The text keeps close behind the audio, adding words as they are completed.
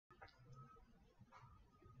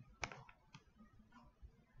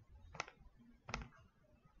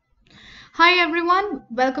Hi everyone,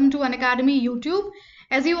 welcome to Unacademy YouTube.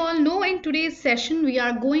 As you all know, in today's session we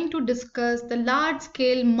are going to discuss the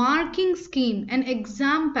large-scale marking scheme and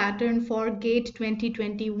exam pattern for GATE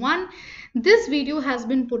 2021. This video has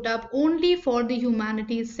been put up only for the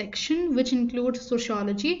humanities section, which includes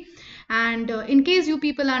sociology. And in case you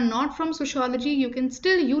people are not from sociology, you can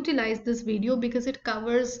still utilize this video because it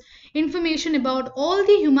covers information about all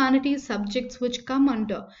the humanities subjects which come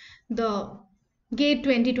under the GATE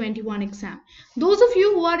 2021 exam. Those of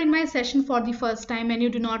you who are in my session for the first time and you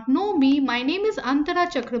do not know me, my name is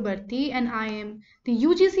Antara Chakrabarty and I am the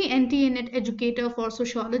UGC NT educator for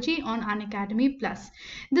sociology on Unacademy Plus.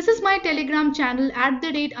 This is my Telegram channel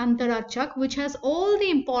 @Antara Chak, which has all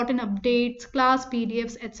the important updates, class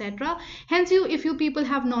PDFs, etc. Hence, if you people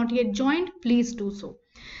have not yet joined, please do so.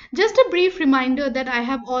 Just a brief reminder that I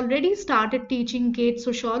have already started teaching GATE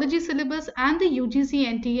Sociology syllabus and the UGC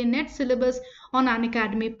NTA NET syllabus on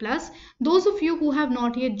Unacademy Plus. Those of you who have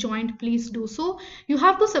not yet joined, please do so. You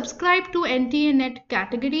have to subscribe to NTA NET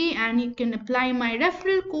category and you can apply my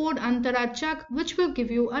referral code ANTARACHAK, which will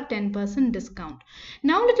give you a 10% discount.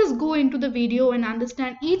 Now let us go into the video and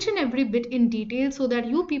understand each and every bit in detail so that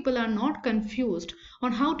you people are not confused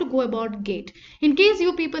on how to go about GATE. In case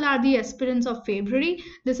you people are the aspirants of February,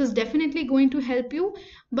 this is definitely going to help you.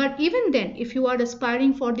 But even then, if you are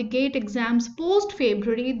aspiring for the GATE exams post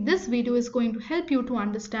February, this video is going to help you to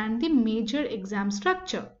understand the major exam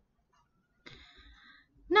structure.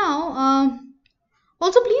 Now,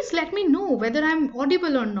 also please let me know whether I'm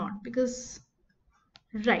audible or not, because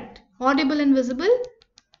right, audible and visible,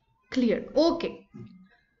 clear. Okay.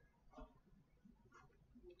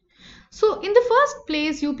 So in the first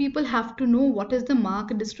place, you people have to know what is the mark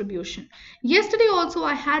distribution. Yesterday also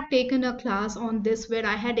I had taken a class on this where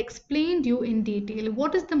I had explained you in detail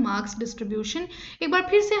what is the marks distribution. एक बार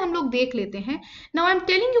फिर से हम लोग देख लेते हैं. Now I'm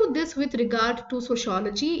telling you this with regard to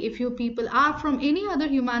sociology. If you people are from any other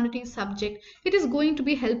humanities subject, it is going to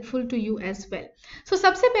be helpful to you as well. So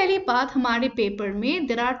सबसे पहली बात हमारे पेपर में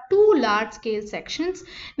there are two large scale sections.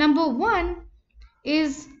 Number one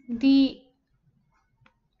is the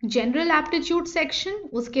general aptitude section.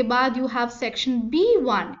 उसके बाद you have section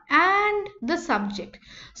B1 and the subject.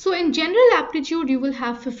 So in general aptitude you will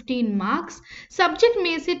have 15 marks. Subject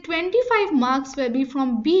में से 25 marks will be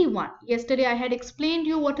from B1. Yesterday I had explained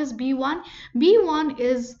you what is B1. B1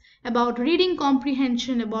 is about reading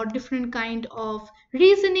comprehension, about different kind of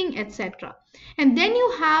reasoning, etc. And then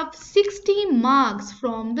you have 60 marks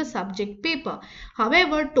from the subject paper.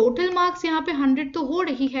 However, total marks यहाँ पे 100 तो हो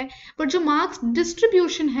रही है, but जो marks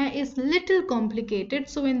distribution है is little complicated.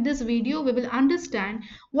 So in this video we will understand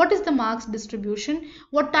what is the marks distribution,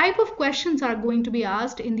 what type of questions are going to be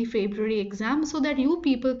asked in the February exam so that you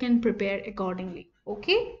people can prepare accordingly.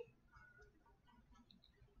 Okay?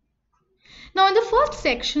 Now in the first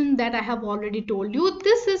section that I have already told you,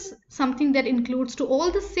 this is something that includes to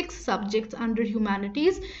all the 6 subjects under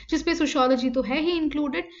humanities, जिसपे sociology तो है ही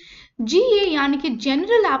included. GA यानी कि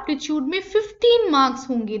general aptitude में 15 marks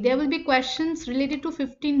होंगे. There will be questions related to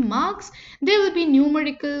 15 marks. There will be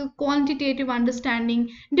numerical, quantitative understanding,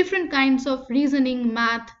 different kinds of reasoning,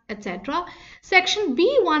 math, etc. Section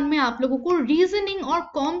B1 में आप लोगों को reasoning और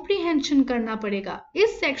comprehension करना पड़ेगा.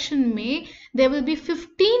 इस section में there will be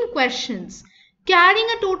 15 questions carrying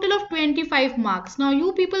a total of 25 marks. Now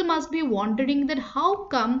you people must be wondering that how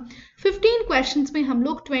come 15 questions में हम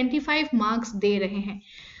लोग 25 marks दे रहे हैं.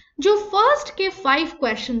 जो फर्स्ट के 5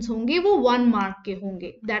 क्वेश्चंस होंगे वो 1 मार्क के होंगे.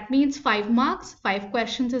 That means 5 marks, 5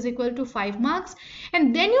 questions is equal to 5 marks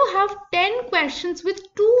and then you have 10 questions with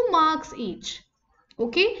 2 marks each.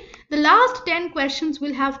 Okay, the last 10 questions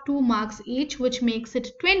will have 2 marks each, which makes it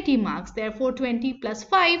 20 marks. Therefore 20 plus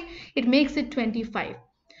 5, it makes it 25.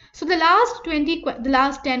 So the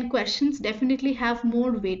last 10 questions definitely have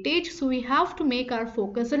more weightage, so we have to make our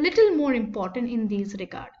focus a little more important in these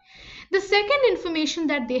regard. The second information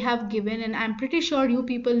that they have given, and I'm pretty sure you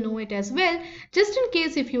people know it as well, just in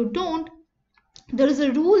case if you don't, there is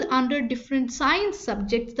a rule under different science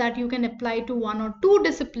subjects that you can apply to 1 or 2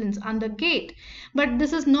 disciplines under GATE. But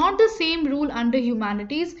this is not the same rule under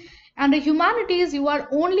humanities. Under humanities, you are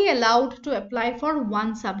only allowed to apply for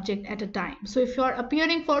 1 subject at a time. So if you are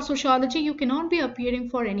appearing for sociology, you cannot be appearing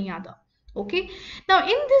for any other. Okay. Now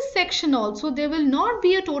in this section also, there will not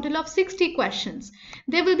be a total of 60 questions.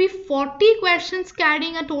 There will be 40 questions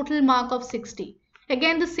carrying a total mark of 60.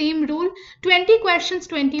 Again the same rule, 20 questions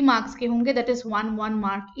 20 marks के होंगे, that is 1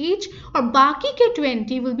 mark each, और बाकी के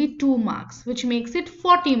 20 will be 2 marks, which makes it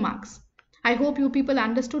 40 marks. I hope you people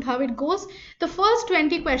understood how it goes. The first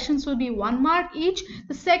 20 questions will be 1 mark each.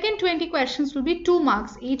 The second 20 questions will be 2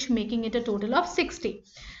 marks each, making it a total of 60.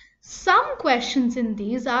 Some questions in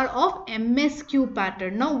these are of MSQ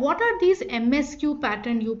pattern. Now, what are these MSQ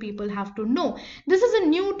pattern? You people have to know. This is a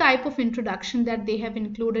new type of introduction that they have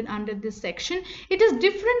included under this section. It is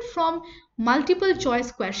different from multiple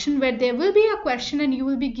choice question, where there will be a question and you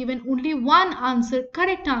will be given only one answer,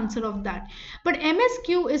 correct answer of that. But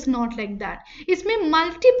MSQ is not like that. इसमें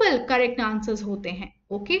multiple correct answers होते हैं.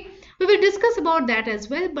 Okay, we will discuss about that as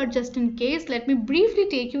well, but just in case, let me briefly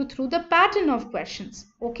take you through the pattern of questions.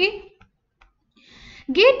 Okay,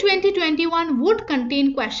 GATE 2021 would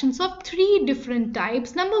contain questions of 3 different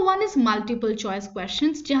types. Number 1 is multiple choice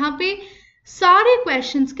questions, जहाँ पे सारे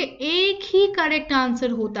questions के एक ही correct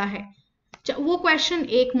answer होता है. वो question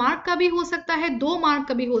 1 mark का भी हो सकता है, 2 मार्क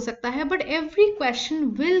का भी हो सकता है, but every question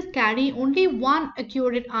will carry only one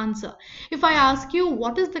accurate answer. If I ask you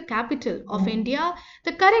what is the capital of India,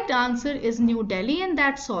 the correct answer is new Delhi and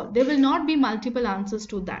that's all. There will not be multiple answers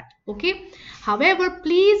to that. Okay, however,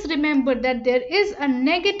 please remember that there is a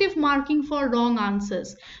negative marking for wrong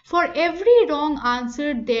answers. For every wrong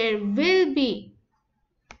answer there will be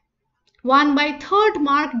 1/3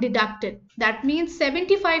 mark deducted. That means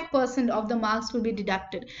 75% of the marks will be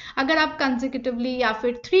deducted. अगर आप consecutively या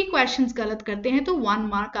फिर 3 questions गलत करते हैं तो 1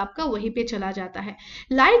 mark आपका वहीं पे चला जाता है.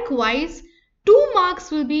 Likewise, 2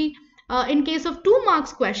 marks will be, in case of 2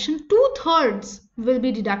 marks question, 2/3 will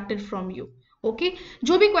be deducted from you. Okay,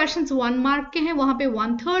 जो भी क्वेश्चंस 1 मार्क के हैं वहां पे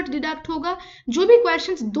 1/3 डिडक्ट होगा. जो भी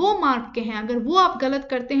क्वेश्चंस 2 मार्क के हैं अगर वो आप गलत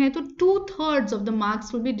करते हैं तो 2/3 of the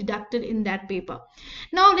marks will be deducted in that paper.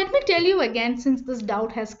 Now let me tell you again, since this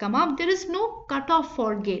doubt has come up, there is no cut off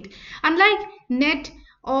for gate. Unlike net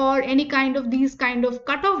और any kind of these kind of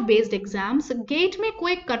cut off based exams, gate में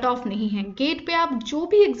कोई cut off नहीं है. Gate पे आप जो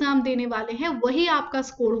भी exam देने वाले हैं वही आपका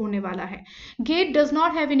स्कोर होने वाला है. Gate does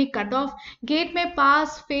not have any cut off. Gate में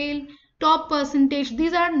पास, fail, top percentage,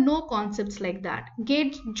 these are no concepts like that.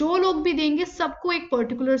 Gate जो लोग भी देंगे सबको एक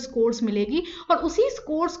पर्टिकुलर स्कोर्स मिलेगी और उसी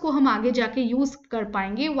स्कोर्स को हम आगे जाके यूज कर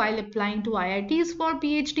पाएंगे while applying to IITs for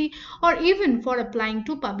PhD or even for applying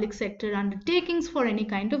to public sector undertakings for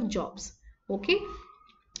any kind of jobs. Okay.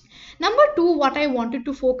 Number 2, what I wanted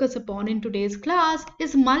to focus upon in today's class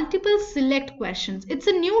is multiple select questions. It's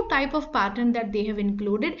a new type of pattern that they have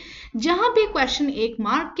included, जहाँ पे question 1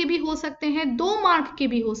 mark के भी हो सकते हैं, 2 mark के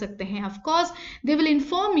भी हो सकते हैं. Of course, they will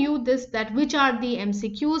inform you this that which are the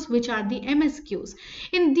MCQs, which are the MSQs.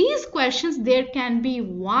 In these questions, there can be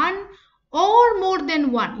 1 और मोर देन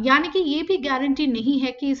 1, यानी कि ये भी गारंटी नहीं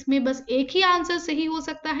है कि इसमें बस एक ही आंसर सही हो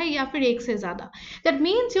सकता है या फिर एक से ज्यादा. That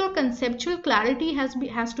means your conceptual clarity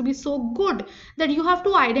has to be so good that you have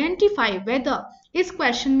to identify whether इस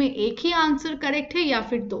क्वेश्चन में एक ही आंसर करेक्ट है या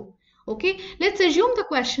फिर 2. Okay, let's assume the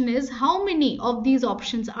question is how many of these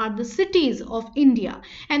options are the cities of India,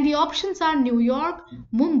 and the options are New York,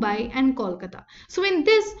 Mumbai and Kolkata. So in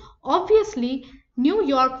this, obviously New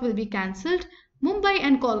York will be cancelled. Mumbai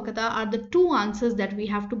and Kolkata are the 2 answers that we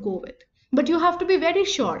have to go with. But you have to be very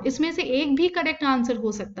sure, इसमें से एक भी correct answer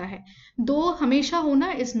हो सकता है, 2 हमेशा होना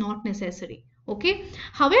is not necessary. Okay.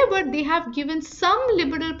 However, they have given some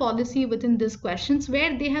liberal policy within these questions where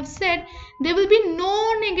they have said there will be no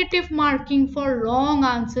negative marking for wrong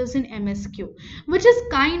answers in MSQ, which is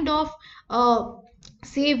kind of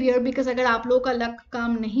savior, because अगर आप लोगों का luck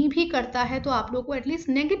काम नहीं भी करता है तो आप लोगों को एटलीस्ट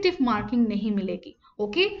नेगेटिव मार्किंग नहीं मिलेगी.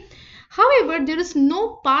 Okay. However, there is no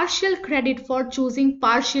partial credit for choosing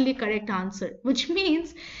partially correct answer, which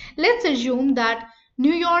means let's assume that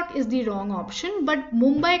New York is the wrong option, but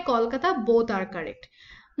Mumbai, Kolkata both are correct.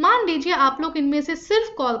 मान लीजिए आप लोग इनमें से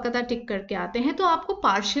सिर्फ कोलकाता टिक करके आते हैं तो आपको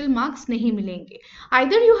पार्शियल मार्क्स नहीं मिलेंगे.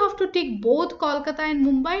 Either you have to tick both Kolkata and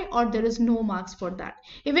Mumbai or there is no marks for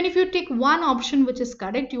that. Even if you tick one option which is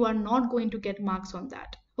correct, you are not going to get marks on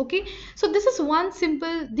that. Okay, so this is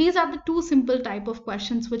these are the 2 simple type of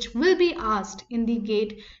questions which will be asked in the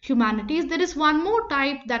GATE Humanities. There is one more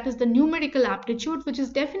type, that is the numerical aptitude, which is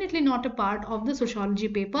definitely not a part of the sociology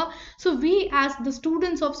paper. So we as the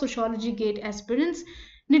students of sociology GATE aspirants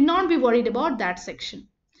need not be worried about that section.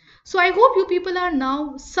 So I hope you people are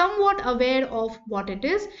now somewhat aware of what it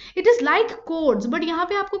is. It is like codes, but यहाँ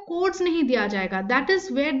पे आपको codes नहीं दिया जाएगा. That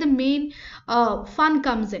is where the main fun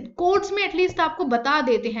comes in. Codes में at least आपको बता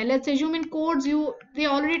देते हैं. Let's assume in codes they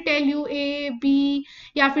already tell you A, B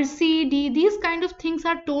या फिर C, D. These kind of things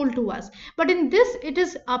are told to us. But in this it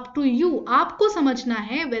is up to you. आपको समझना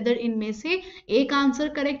है whether इनमें से एक answer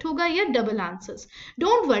correct होगा या double answers.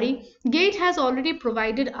 Don't worry, GATE has already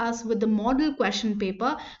provided us with the model question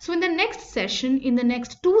paper. So So in the next session, in the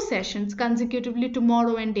next 2 sessions consecutively,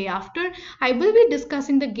 tomorrow and day after, I will be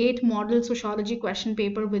discussing the GATE model sociology question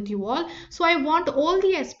paper with you all. So I want all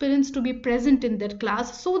the aspirants to be present in that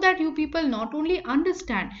class so that you people not only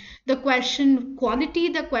understand the question quality,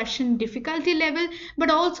 the question difficulty level, but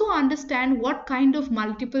also understand what kind of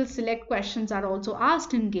multiple select questions are also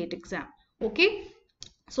asked in GATE exam. Okay.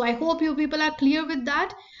 So I hope you people are clear with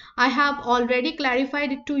that. I have already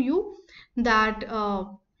clarified it to you that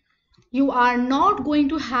you are not going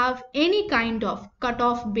to have any kind of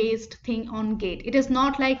cutoff based thing on GATE. It is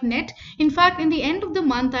not like NET. In fact, in the end of the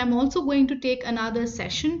month, I'm also going to take another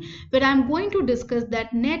session where I'm going to discuss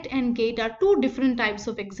that NET and GATE are two different types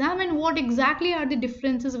of exam, and what exactly are the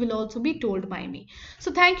differences will also be told by me.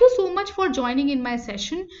 So thank you so much for joining in my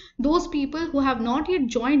session. Those people who have not yet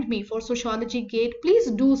joined me for Sociology GATE,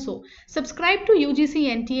 please do so. Subscribe to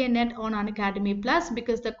UGC NTA NET on Unacademy Plus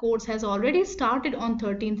because the course has already started on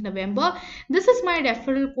 13th November. This is my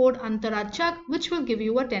referral code Antara Chak, which will give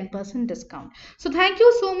you a 10% discount. So thank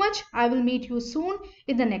you so much. I will meet you soon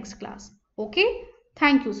in the next class. Okay?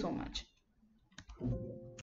 Thank you so much.